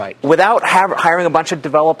it? Right. Without hiring a bunch of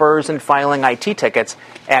developers and filing IT tickets?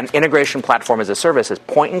 And integration platform as a service is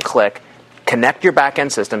point and click, connect your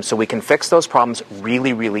back-end system so we can fix those problems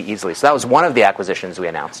really, really easily. So that was one of the acquisitions we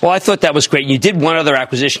announced. Well, I thought that was great. You did one other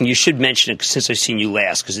acquisition. You should mention it since I've seen you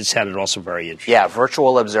last because it sounded also very interesting. Yeah,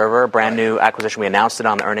 Virtual Observer, brand new acquisition. We announced it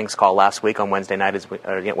on the earnings call last week on Wednesday night,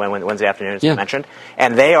 Wednesday afternoon, as we mentioned.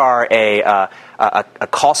 And they are a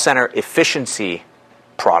call center efficiency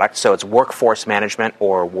product, so it's workforce management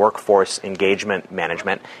or workforce engagement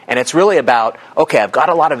management. And it's really about, okay, I've got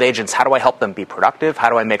a lot of agents. How do I help them be productive?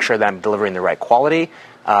 How do I make sure that I'm delivering the right quality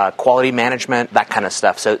management, that kind of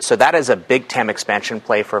stuff. So that is a big TAM expansion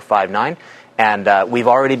play for Five9. And we've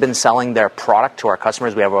already been selling their product to our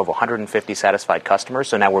customers. We have over 150 satisfied customers.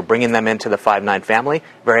 So now we're bringing them into the Five9 family.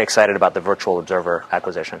 Very excited about the Virtual Observer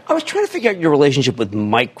acquisition. I was trying to figure out your relationship with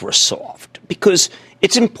Microsoft because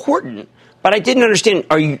it's important. But I didn't understand.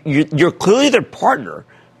 You're clearly their partner.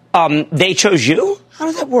 They chose you? How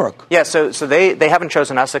did that work? Yeah, so they haven't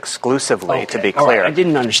chosen us exclusively, to be clear. Right. I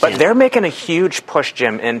didn't understand. But they're making a huge push,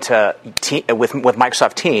 Jim, into with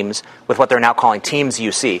Microsoft Teams, with what they're now calling Teams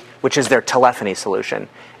UC, which is their telephony solution.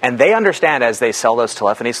 And they understand as they sell those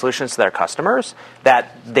telephony solutions to their customers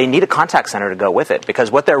that they need a contact center to go with it. Because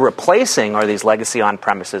what they're replacing are these legacy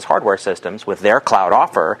on-premises hardware systems with their cloud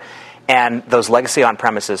offer. And those legacy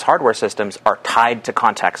on-premises hardware systems are tied to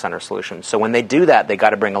contact center solutions. So when they do that, they got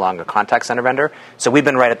to bring along a contact center vendor. So we've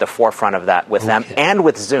been right at the forefront of that with them and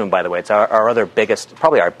with Zoom, by the way. It's our other biggest,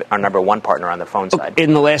 probably our number one partner on the phone side.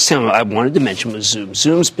 And the last thing I wanted to mention was Zoom.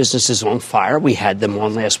 Zoom's business is on fire. We had them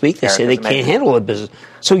on last week. They say they can't handle the business.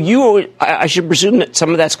 So I should presume that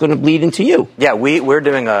some of that's going to bleed into you. Yeah, we're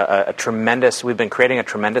doing a tremendous, we've been creating a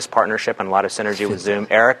tremendous partnership and a lot of synergy with Zoom.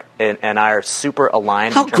 Eric and I are super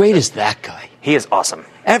aligned. How great is that guy? He is awesome.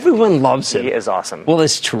 Everyone loves him. He is awesome. Well,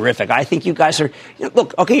 it's terrific. I think you guys are,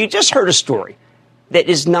 look, okay, you just heard a story that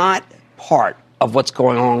is not part of what's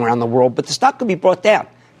going on around the world, but the stock could be brought down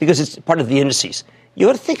because it's part of the indices. You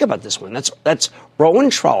got to think about this one. That's Rowan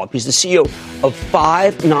Trollope. He's the CEO of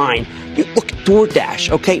Five9. You look,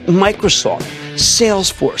 DoorDash, okay, Microsoft,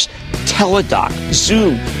 Salesforce, Teladoc,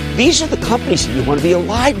 Zoom. These are the companies that you want to be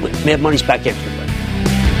allied with. Mad Money's back after the break.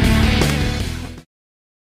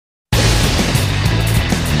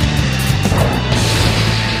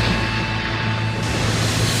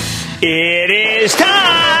 It is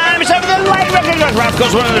time. It's time for the light record. Ralph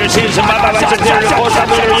goes one of the receivers.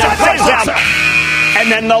 And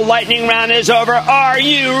then the lightning round is over. Are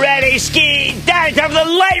you ready, Ski? Daddy, time for the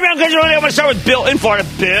lightning round. Because I'm going to start with Bill in Florida.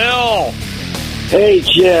 Bill. Hey,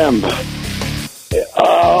 Jim.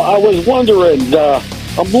 I was wondering,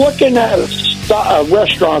 I'm looking at a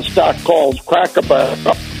restaurant stock called Cracker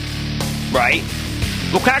Barrel. Right.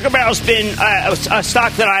 Well, Cracker Barrel's been a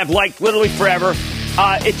stock that I've liked literally forever.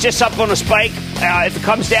 It's just up on a spike. If it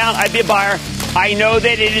comes down, I'd be a buyer. I know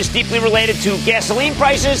that it is deeply related to gasoline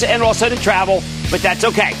prices and also to travel, but that's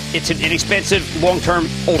okay. It's an inexpensive long-term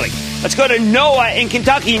holding. Let's go to Noah in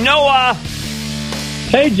Kentucky. Noah.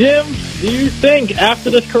 Hey, Jim. Do you think after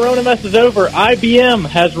this corona mess is over, IBM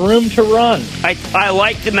has room to run? I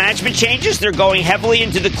like the management changes. They're going heavily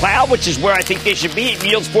into the cloud, which is where I think they should be. It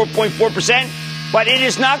yields 4.4%, but it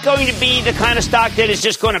is not going to be the kind of stock that is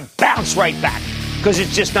just going to bounce right back. Because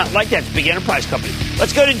it's just not like that. It's a big enterprise company.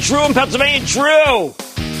 Let's go to Drew in Pennsylvania. Drew!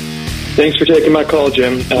 Thanks for taking my call,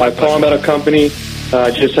 Jim. I'm calling about a company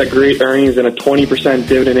just had great earnings and a 20%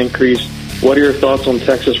 dividend increase. What are your thoughts on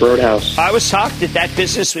Texas Roadhouse? I was shocked that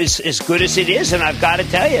business is as good as it is, and I've got to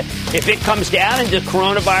tell you, if it comes down into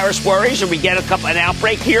coronavirus worries or we get an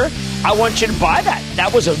outbreak here, I want you to buy that.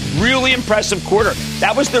 That was a really impressive quarter.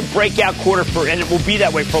 That was their breakout quarter, and it will be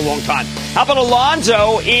that way for a long time. How about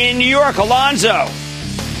Alonzo in New York? Alonzo.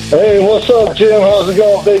 Hey, what's up, Jim? How's it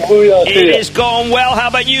going? Big booyah to you. It is going well. How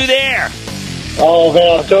about you there? Oh,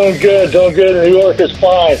 man, doing good. New York is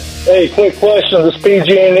fine. Hey, quick question. This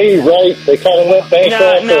PG&E, right? They kind of went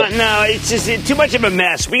bankrupt. No. It's just too much of a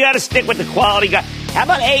mess. We got to stick with the quality guy. How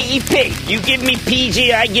about AEP? You give me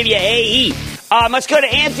PG, I give you AE. Let's go to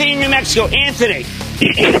Anthony in New Mexico. Anthony.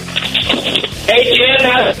 Hey, Jim.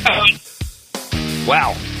 How's it going?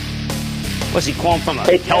 Wow. What's he calling from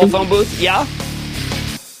a telephone booth? Yeah?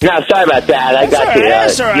 No, sorry about that. I got you.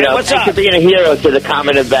 That's all right. You know, What's thanks up? for being a hero to the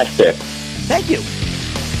common investor. Thank you.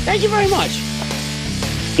 Thank you very much.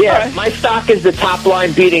 Yeah, my stock is the top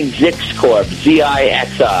line beating Zix Corp,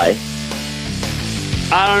 ZIXI.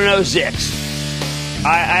 I don't know Zix.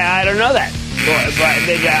 I don't know that. But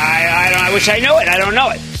I wish I knew it. I don't know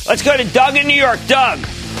it. Let's go to Doug in New York. Doug.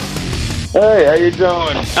 Hey, how you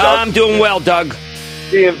doing? I'm doing well, Doug.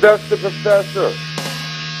 The investor professor.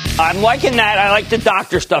 I'm liking that. I like the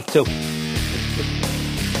doctor stuff, too.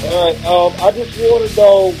 All right. I just want to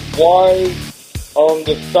know why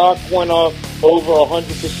the stock went up over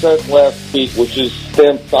 100% last week, which is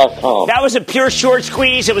Stamp.com. That was a pure short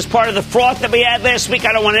squeeze. It was part of the froth that we had last week.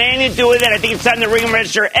 I don't want anything to do with it. I think it's time to ring and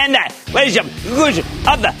register. And that, ladies and gentlemen, conclusion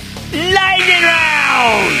of the Lightning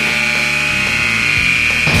Round.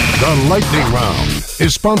 The Lightning Round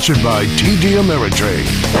is sponsored by TD Ameritrade.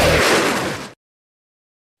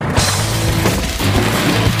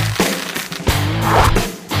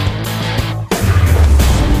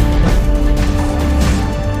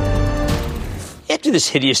 After this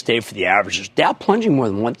hideous day for the averages, Dow plunging more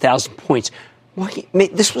than 1,000 points.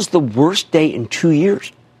 This was the worst day in 2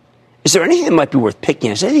 years. Is there anything that might be worth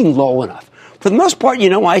picking? Is anything low enough? For the most part,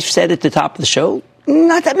 I said at the top of the show,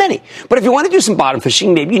 not that many. But if you want to do some bottom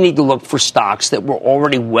fishing, maybe you need to look for stocks that were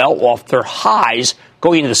already well off their highs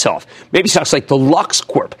going into the sell-off. Maybe stocks like Deluxe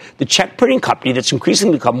Corp, the check printing company that's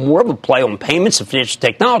increasingly become more of a play on payments and financial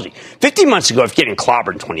technology. 15 months ago, after getting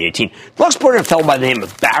clobbered in 2018, Deluxe brought in a fellow by the name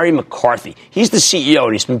of Barry McCarthy. He's the CEO,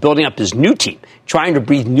 and he's been building up his new team, trying to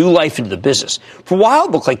breathe new life into the business. For a while,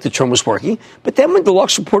 it looked like the term was working, but then when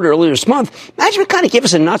Deluxe reported earlier this month, management kind of gave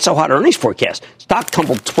us a not-so-hot earnings forecast. Stock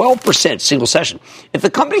tumbled 12% single session. If the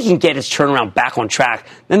company can get its turnaround back on track,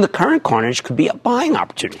 then the current carnage could be a buying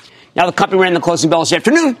opportunity. Now, the company ran the closing bell this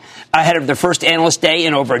afternoon ahead of their first analyst day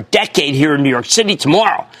in over a decade here in New York City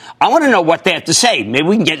tomorrow. I want to know what they have to say. Maybe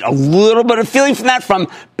we can get a little bit of feeling from that from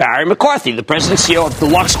Barry McCarthy, the president and CEO of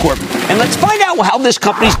Deluxe Corp. And let's find out how this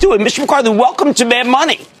company's doing. Mr. McCarthy, welcome to Mad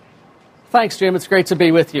Money. Thanks, Jim. It's great to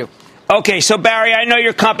be with you. Okay, so Barry, I know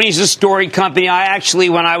your company's a storied company. I actually,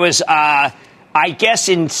 when I was, I guess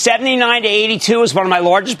in 79 to 82 was one of my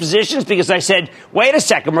largest positions because I said, wait a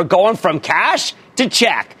second, we're going from cash to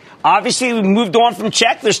check. Obviously, we moved on from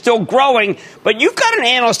check. They're still growing. But you've got an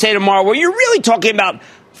analyst day tomorrow where you're really talking about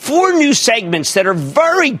 4 new segments that are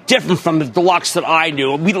very different from the Deluxe that I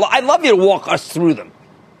knew. I'd love you to walk us through them.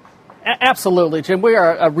 Absolutely, Jim. We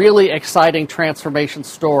are a really exciting transformation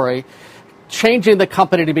story, changing the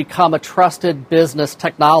company to become a trusted business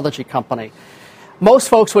technology company. Most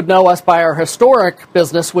folks would know us by our historic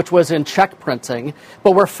business, which was in check printing,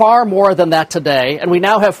 but we're far more than that today, and we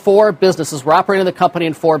now have 4 businesses. We're operating the company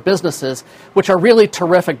in 4 businesses, which are really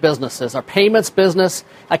terrific businesses. Our payments business,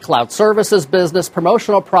 a cloud services business,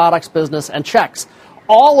 promotional products business, and checks.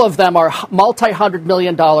 All of them are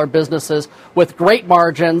multi-hundred-million-dollar businesses with great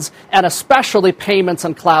margins, and especially payments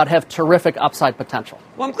and cloud have terrific upside potential.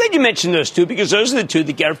 Well, I'm glad you mentioned those two because those are the two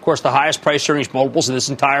that get, of course, the highest price earnings multiples in this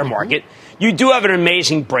entire market. You do have an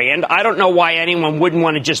amazing brand. I don't know why anyone wouldn't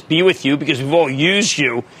want to just be with you because we've all used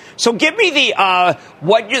you. So give me the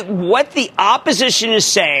what the opposition is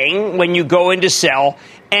saying when you go in to sell,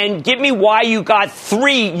 and give me why you got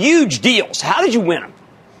 3 huge deals. How did you win them?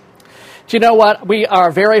 Do you know what? We are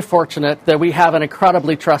very fortunate that we have an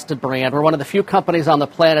incredibly trusted brand. We're one of the few companies on the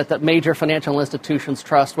planet that major financial institutions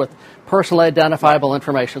trust with personally identifiable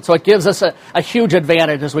information. So it gives us a huge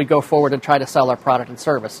advantage as we go forward and try to sell our product and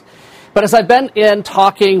service. But as I've been in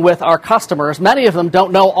talking with our customers, many of them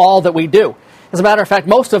don't know all that we do. As a matter of fact,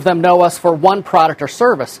 most of them know us for one product or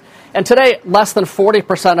service. And today, less than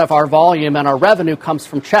 40% of our volume and our revenue comes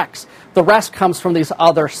from checks. The rest comes from these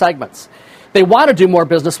other segments. They want to do more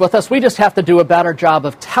business with us. We just have to do a better job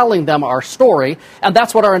of telling them our story. And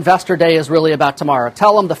that's what our Investor Day is really about tomorrow.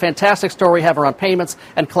 Tell them the fantastic story we have around payments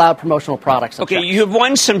and cloud promotional products. Okay, checks. you have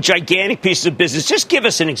won some gigantic pieces of business. Just give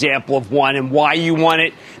us an example of one and why you won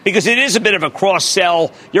it, because it is a bit of a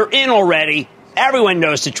cross-sell. You're in already. Everyone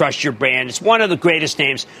knows to trust your brand. It's one of the greatest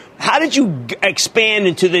names. How did you expand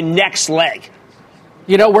into the next leg?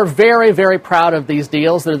 You know, we're very, very proud of these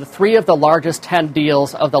deals. They're the 3 of the largest 10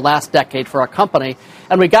 deals of the last decade for our company.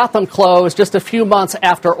 And we got them closed just a few months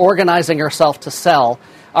after organizing ourselves to sell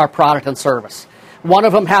our product and service. One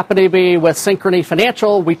of them happened to be with Synchrony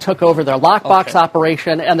Financial. We took over their lockbox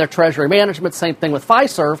operation and their treasury management. Same thing with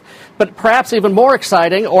Fiserv. But perhaps even more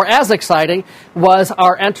exciting, or as exciting, was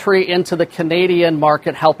our entry into the Canadian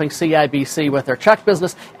market, helping CIBC with their check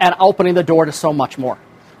business and opening the door to so much more.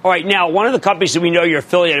 All right, now, one of the companies that we know you're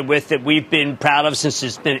affiliated with that we've been proud of since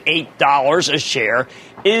it's been $8 a share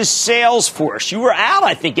is Salesforce. You were out,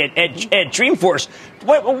 I think, at Dreamforce.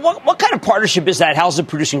 What kind of partnership is that? How's it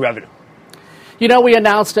producing revenue? You know, we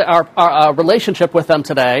announced our relationship with them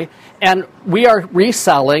today, and we are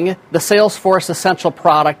reselling the Salesforce Essential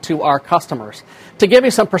product to our customers. To give you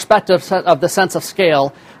some perspective of the sense of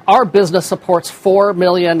scale, our business supports 4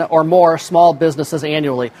 million or more small businesses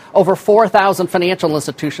annually, over 4,000 financial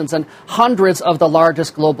institutions, and hundreds of the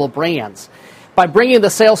largest global brands. By bringing the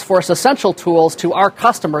Salesforce Essential tools to our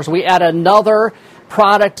customers, we add another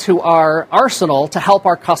product to our arsenal to help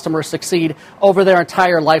our customers succeed over their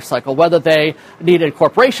entire life cycle, whether they need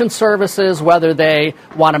incorporation services, whether they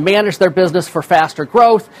want to manage their business for faster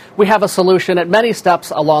growth. We have a solution at many steps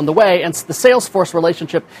along the way, and the Salesforce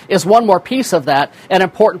relationship is one more piece of that, an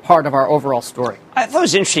important part of our overall story. I thought it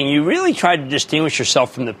was interesting. You really tried to distinguish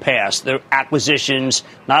yourself from the past. The acquisitions,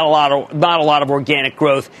 not a lot of organic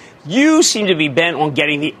growth. You seem to be bent on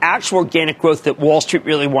getting the actual organic growth that Wall Street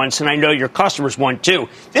really wants, and I know your customers want too.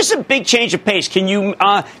 This is a big change of pace. Can you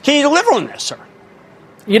deliver on this, sir?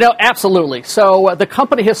 You know, absolutely. So the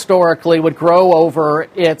company historically would grow over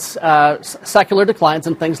its secular declines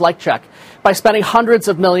in things like check by spending hundreds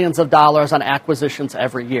of millions of dollars on acquisitions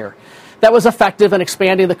every year. That was effective in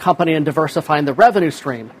expanding the company and diversifying the revenue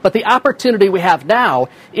stream. But the opportunity we have now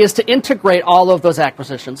is to integrate all of those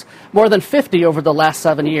acquisitions, more than 50 over the last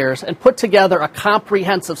 7 years, and put together a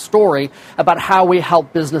comprehensive story about how we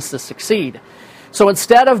help businesses succeed. So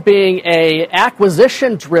instead of being a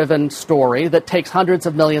acquisition-driven story that takes hundreds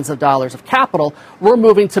of millions of dollars of capital, we're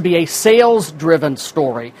moving to be a sales-driven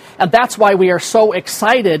story. And that's why we are so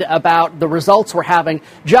excited about the results we're having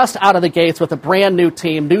just out of the gates with a brand new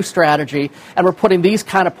team, new strategy, and we're putting these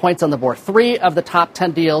kind of points on the board. 3 of the top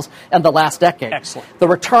 10 deals in the last decade. Excellent. The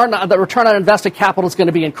return on invested capital is going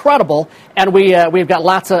to be incredible, and we've got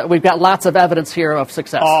lots of evidence here of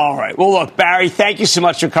success. All right. Well, look, Barry, thank you so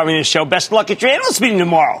much for coming to the show. Best of luck at your analyst meeting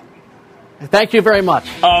tomorrow. Thank you very much.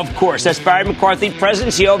 Of course. That's Barry McCarthy,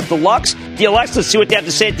 President and CEO of DLX. Let's see what they have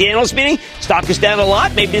to say at the analyst meeting. Stock is down a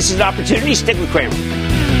lot. Maybe this is an opportunity. Stick with Cramer.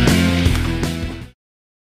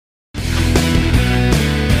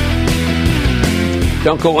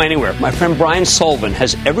 Don't go anywhere. My friend Brian Sullivan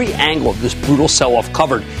has every angle of this brutal sell-off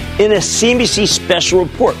covered in a CNBC special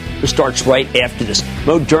report, which starts right after this.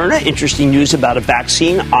 Moderna, interesting news about a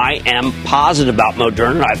vaccine. I am positive about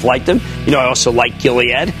Moderna. I've liked them. You know, I also like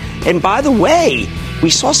Gilead. And by the way, we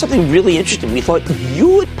saw something really interesting. We thought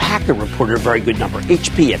Hewlett-Packard reported a very good number,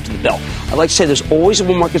 HP, after the bell. I'd like to say there's always a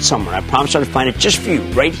bull market somewhere. I promise I'll find it just for you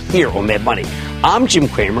right here on Mad Money. I'm Jim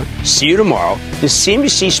Cramer. See you tomorrow. The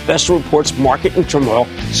CNBC Special Reports Market in Turmoil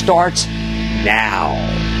starts now.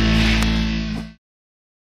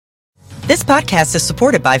 This podcast is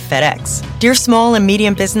supported by FedEx. Dear small and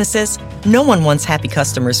medium businesses, no one wants happy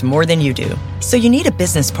customers more than you do. So you need a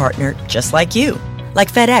business partner just like you.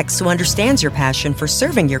 Like FedEx, who understands your passion for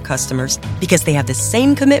serving your customers because they have the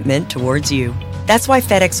same commitment towards you. That's why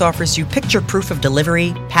FedEx offers you picture proof of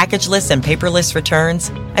delivery, packageless and paperless returns,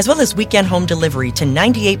 as well as weekend home delivery to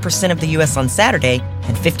 98% of the U.S. on Saturday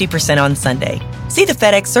and 50% on Sunday. See the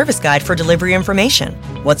FedEx service guide for delivery information.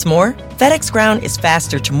 What's more, FedEx Ground is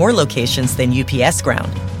faster to more locations than UPS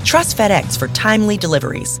Ground. Trust FedEx for timely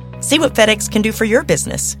deliveries. See what FedEx can do for your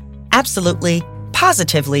business. Absolutely,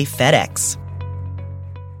 positively FedEx.